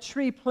a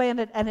tree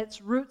planted and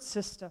its root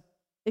system.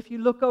 If you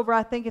look over,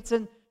 I think it's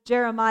in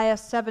Jeremiah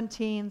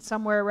 17,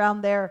 somewhere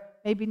around there,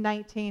 maybe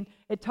 19,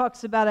 it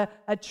talks about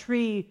a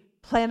tree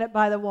planted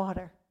by the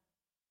water.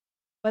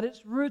 But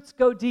its roots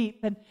go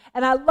deep. And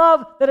I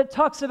love that it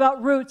talks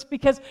about roots,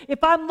 because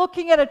if I'm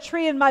looking at a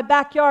tree in my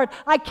backyard,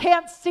 I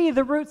can't see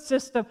the root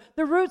system.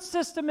 The root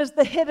system is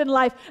the hidden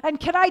life. And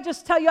can I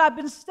just tell you, I've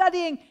been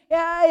studying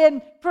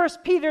in 1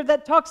 Peter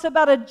that talks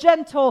about a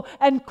gentle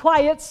and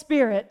quiet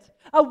spirit.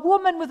 A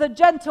woman with a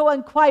gentle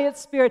and quiet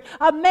spirit.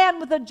 A man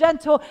with a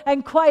gentle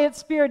and quiet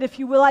spirit, if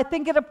you will. I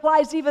think it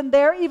applies even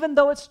there, even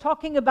though it's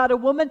talking about a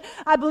woman.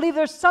 I believe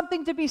there's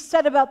something to be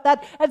said about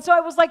that. And so I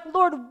was like,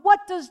 Lord, what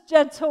does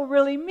gentle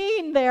really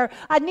mean there?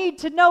 I need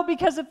to know,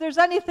 because if there's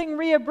anything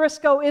Ria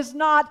Briscoe is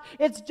not,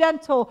 it's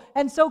gentle.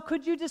 And so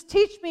could you just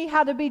teach me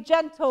how to be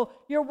gentle?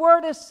 Your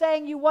word is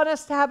saying you want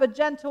us to have a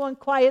gentle and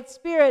quiet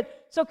spirit.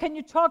 So can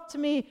you talk to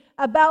me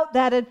about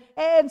that?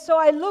 And so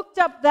I looked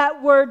up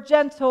that word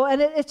gentle,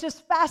 and it's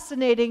just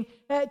fascinating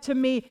to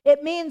me.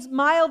 It means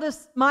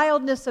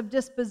mildness of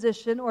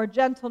disposition or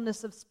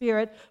gentleness of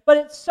spirit, but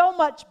it's so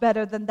much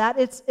better than that.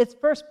 It's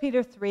 1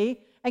 Peter 3,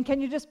 and can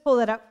you just pull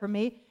that up for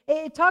me?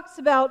 It talks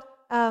about,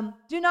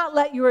 do not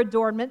let your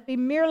adornment be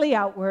merely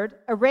outward,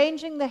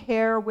 arranging the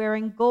hair,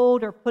 wearing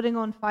gold, or putting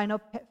on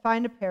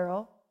fine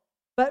apparel,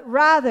 but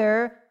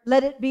rather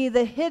let it be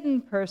the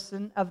hidden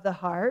person of the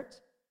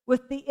heart,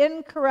 with the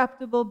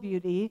incorruptible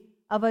beauty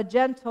of a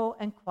gentle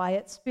and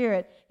quiet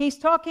spirit. He's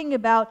talking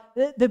about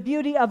the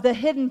beauty of the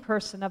hidden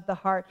person of the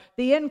heart,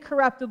 the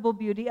incorruptible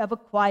beauty of a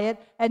quiet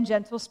and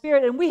gentle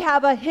spirit. And we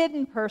have a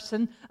hidden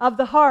person of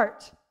the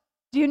heart.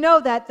 Do you know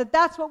that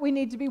that's what we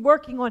need to be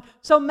working on?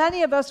 So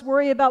many of us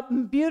worry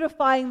about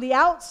beautifying the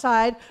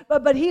outside,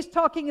 but he's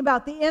talking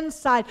about the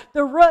inside,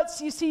 the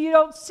roots. You see, you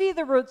don't see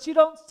the roots. You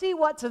don't see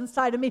what's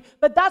inside of me.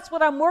 But that's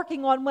what I'm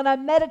working on when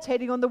I'm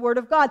meditating on the Word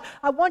of God.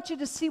 I want you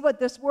to see what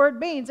this word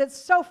means. It's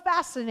so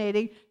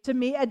fascinating to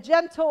me, a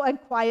gentle and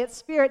quiet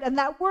spirit. And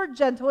that word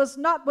gentle is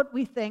not what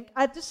we think.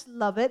 I just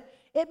love it.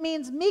 It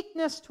means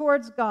meekness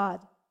towards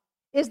God.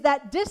 Is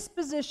that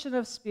disposition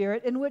of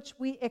spirit in which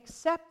we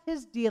accept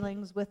His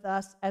dealings with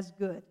us as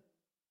good,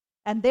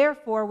 and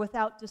therefore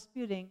without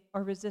disputing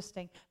or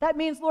resisting. That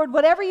means, Lord,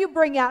 whatever you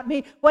bring at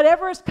me,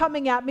 whatever is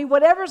coming at me,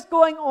 whatever's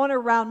going on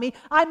around me,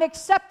 I'm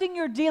accepting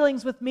your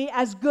dealings with me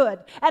as good,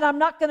 and I'm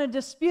not going to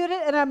dispute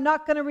it, and I'm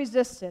not going to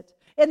resist it.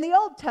 In the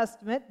Old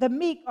Testament, the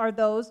meek are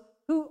those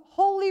who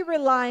wholly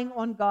relying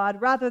on God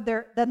rather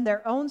than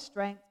their own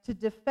strength to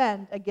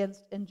defend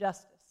against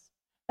injustice.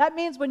 That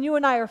means when you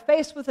and I are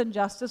faced with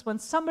injustice, when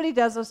somebody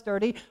does us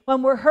dirty,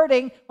 when we're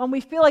hurting, when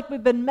we feel like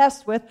we've been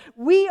messed with,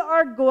 we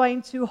are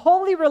going to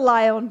wholly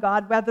rely on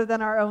God rather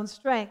than our own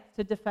strength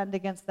to defend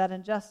against that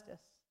injustice.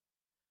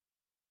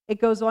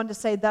 It goes on to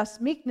say, thus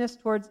meekness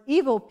towards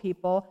evil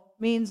people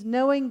means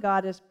knowing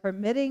God is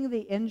permitting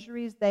the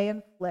injuries they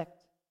inflict,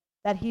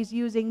 that He's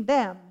using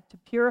them to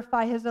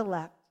purify His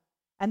elect,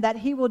 and that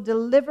He will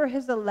deliver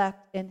His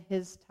elect in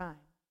His time.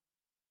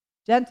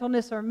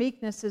 Gentleness or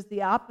meekness is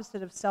the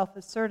opposite of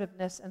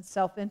self-assertiveness and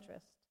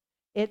self-interest.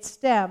 It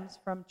stems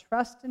from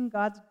trust in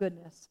God's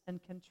goodness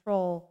and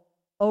control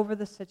over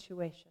the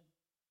situation.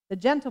 The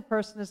gentle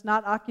person is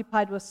not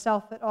occupied with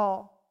self at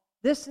all.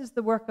 This is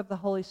the work of the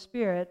Holy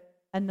Spirit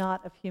and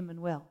not of human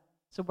will.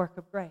 It's a work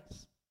of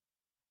grace.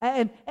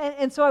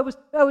 And so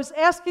I was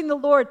asking the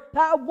Lord,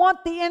 I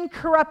want the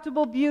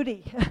incorruptible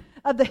beauty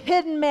of the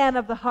hidden man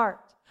of the heart.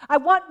 I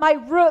want my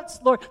roots,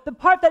 Lord, the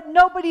part that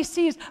nobody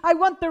sees. I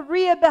want the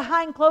Rhea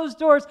behind closed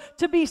doors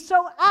to be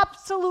so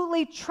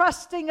absolutely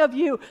trusting of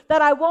you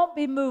that I won't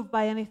be moved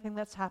by anything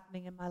that's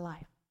happening in my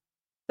life.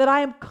 That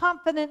I am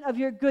confident of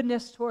your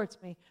goodness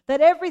towards me.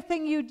 That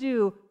everything you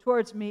do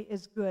towards me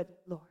is good,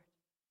 Lord.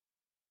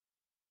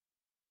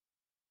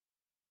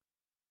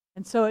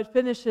 And so it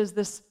finishes,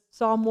 this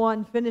Psalm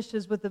 1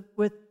 finishes with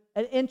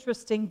an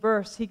interesting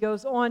verse. He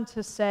goes on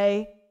to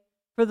say,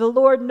 for the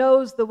Lord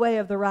knows the way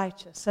of the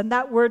righteous. And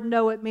that word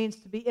know, it means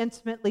to be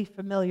intimately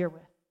familiar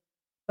with.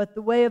 But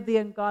the way of the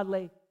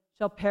ungodly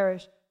shall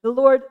perish. The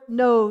Lord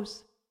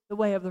knows the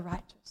way of the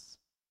righteous.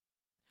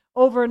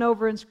 Over and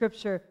over in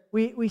Scripture,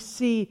 we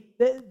see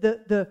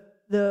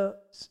the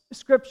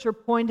Scripture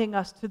pointing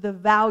us to the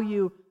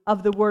value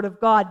of the Word of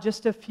God.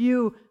 Just a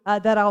few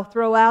that I'll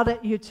throw out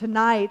at you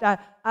tonight.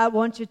 I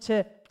want you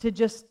to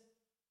just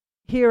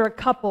hear a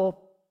couple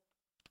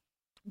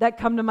that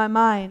come to my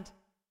mind.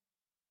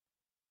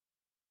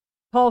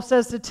 Paul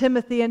says to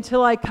Timothy,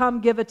 until I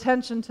come, give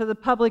attention to the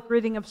public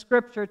reading of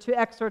Scripture, to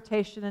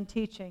exhortation and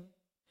teaching.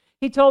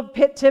 He told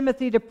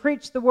Timothy to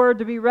preach the word,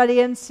 to be ready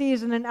in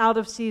season and out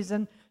of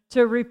season,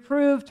 to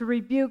reprove, to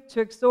rebuke,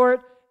 to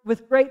exhort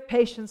with great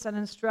patience and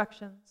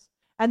instructions.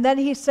 And then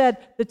he said,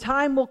 the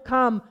time will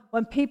come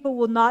when people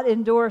will not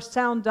endure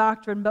sound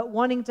doctrine, but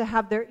wanting to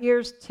have their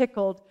ears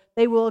tickled,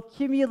 they will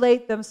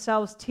accumulate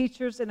themselves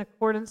teachers in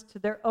accordance to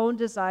their own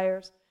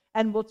desires,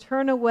 and will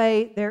turn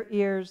away their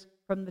ears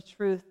from the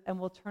truth and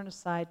will turn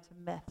aside to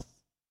myths.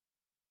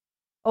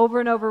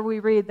 Over and over we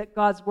read that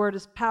God's word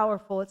is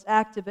powerful, it's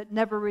active, it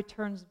never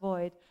returns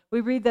void. We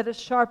read that it's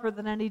sharper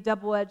than any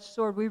double-edged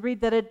sword. We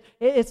read that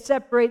it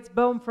separates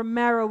bone from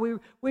marrow.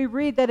 We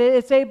read that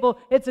it's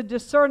a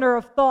discerner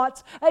of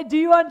thoughts. Do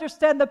you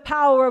understand the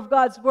power of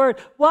God's word?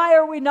 Why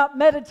are we not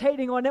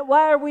meditating on it?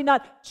 Why are we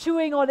not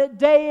chewing on it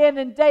day in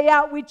and day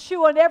out? We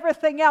chew on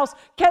everything else.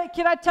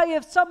 Can I tell you,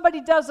 if somebody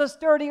does us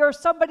dirty or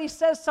somebody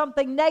says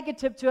something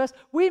negative to us,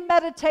 we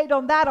meditate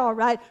on that, all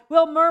right.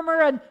 We'll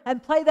murmur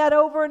and play that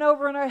over and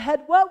over in our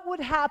head. What would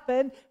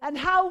happen and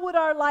how would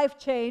our life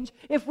change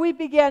if we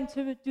began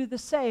to do the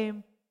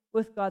same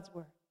with God's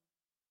word,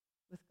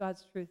 with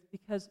God's truth?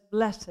 Because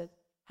blessed,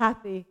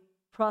 happy,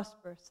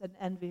 prosperous, and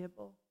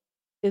enviable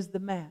is the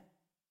man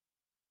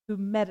who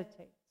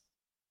meditates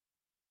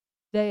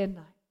day and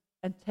night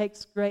and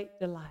takes great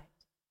delight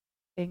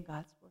in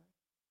God's word.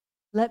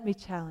 Let me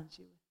challenge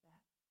you with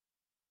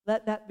that.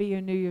 Let that be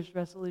your New Year's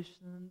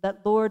resolution.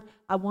 That, Lord,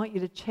 I want you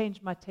to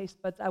change my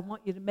taste buds. I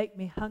want you to make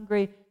me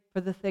hungry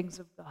for the things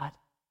of God.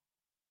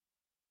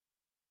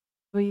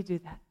 Will you do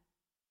that?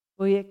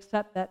 Will you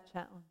accept that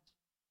challenge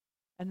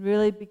and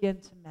really begin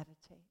to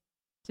meditate,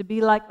 to be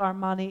like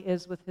Armani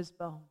is with his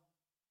bone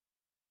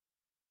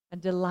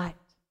and delight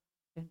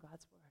in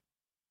God's word?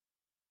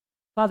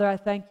 Father, I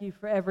thank you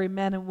for every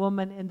man and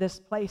woman in this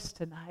place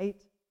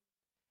tonight.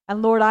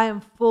 And Lord, I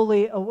am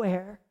fully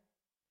aware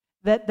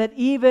that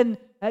even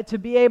to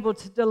be able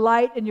to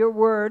delight in your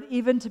word,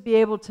 even to be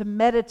able to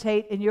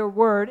meditate in your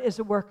word is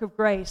a work of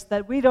grace,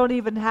 that we don't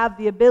even have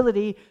the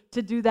ability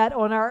to do that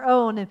on our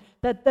own, and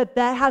that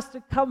has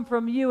to come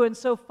from you. And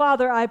so,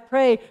 Father, I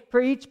pray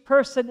for each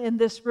person in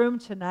this room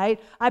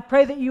tonight. I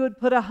pray that you would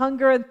put a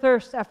hunger and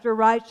thirst after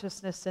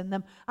righteousness in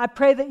them. I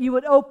pray that you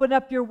would open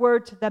up your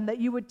word to them, that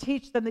you would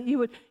teach them, that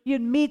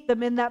you'd meet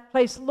them in that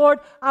place. Lord,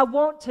 I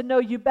want to know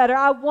you better.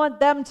 I want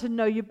them to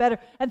know you better.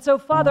 And so,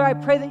 Father, I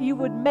pray that you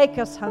would make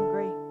us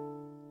hungry.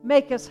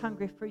 Make us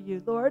hungry for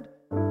you, Lord.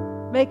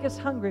 Make us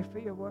hungry for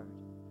your word.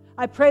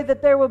 I pray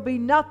that there will be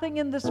nothing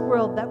in this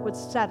world that would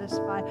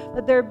satisfy,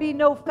 that there be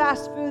no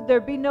fast food,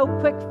 there be no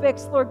quick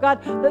fix, Lord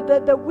God,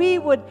 that we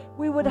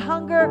would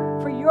hunger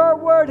for your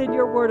word and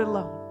your word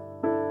alone.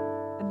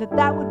 And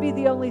that would be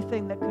the only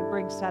thing that could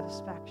bring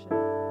satisfaction.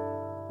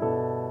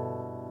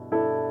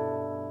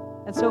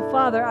 And so,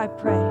 Father, I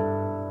pray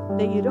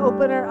that you'd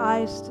open our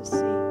eyes to see,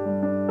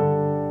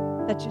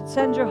 that you'd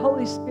send your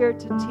Holy Spirit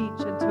to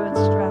teach and to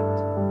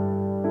instruct,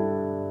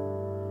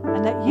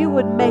 and that you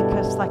would make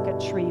us like a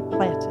tree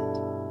planted,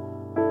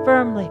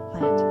 firmly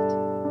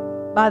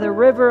planted by the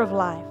river of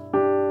life,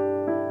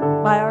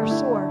 by our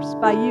source,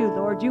 by you,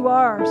 Lord. You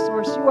are our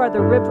source. You are the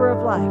river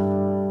of life.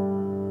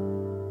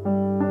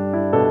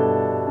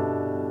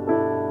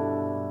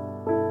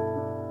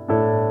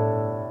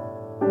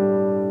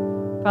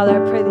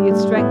 Father, I pray that you'd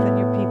strengthen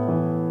your people,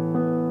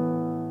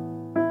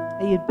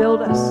 that you'd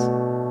build us,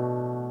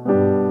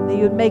 that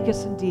you would make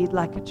us indeed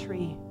like a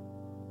tree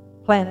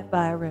planted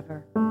by a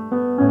river,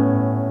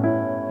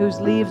 whose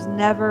leaves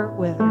never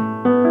wither.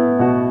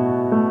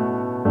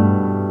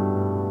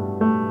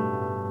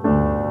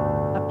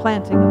 A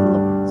planting of the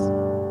Lord's.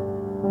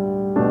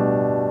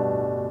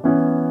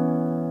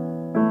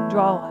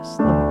 Draw us,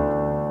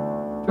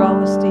 Lord.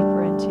 Draw us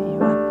deeper into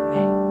you, I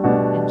pray.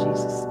 In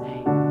Jesus' name.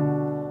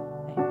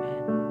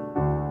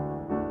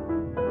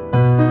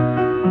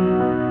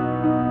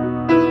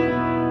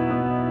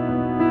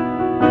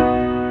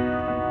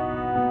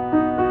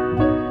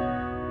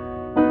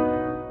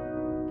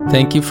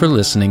 Thank you for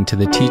listening to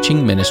the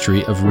teaching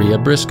ministry of Ria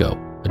Briscoe,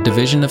 a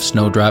division of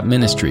Snowdrop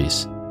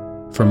Ministries.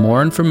 For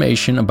more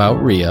information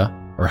about Ria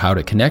or how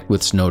to connect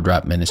with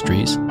Snowdrop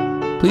Ministries,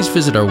 please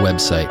visit our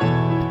website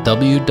at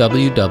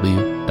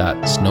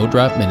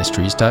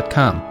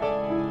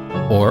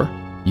www.snowdropministries.com, or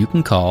you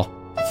can call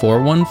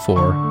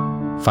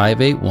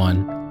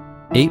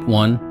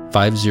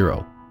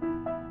 414-581-8150.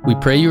 We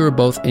pray you are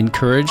both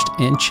encouraged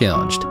and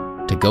challenged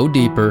to go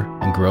deeper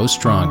and grow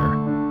stronger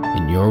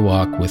in your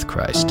walk with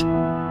Christ.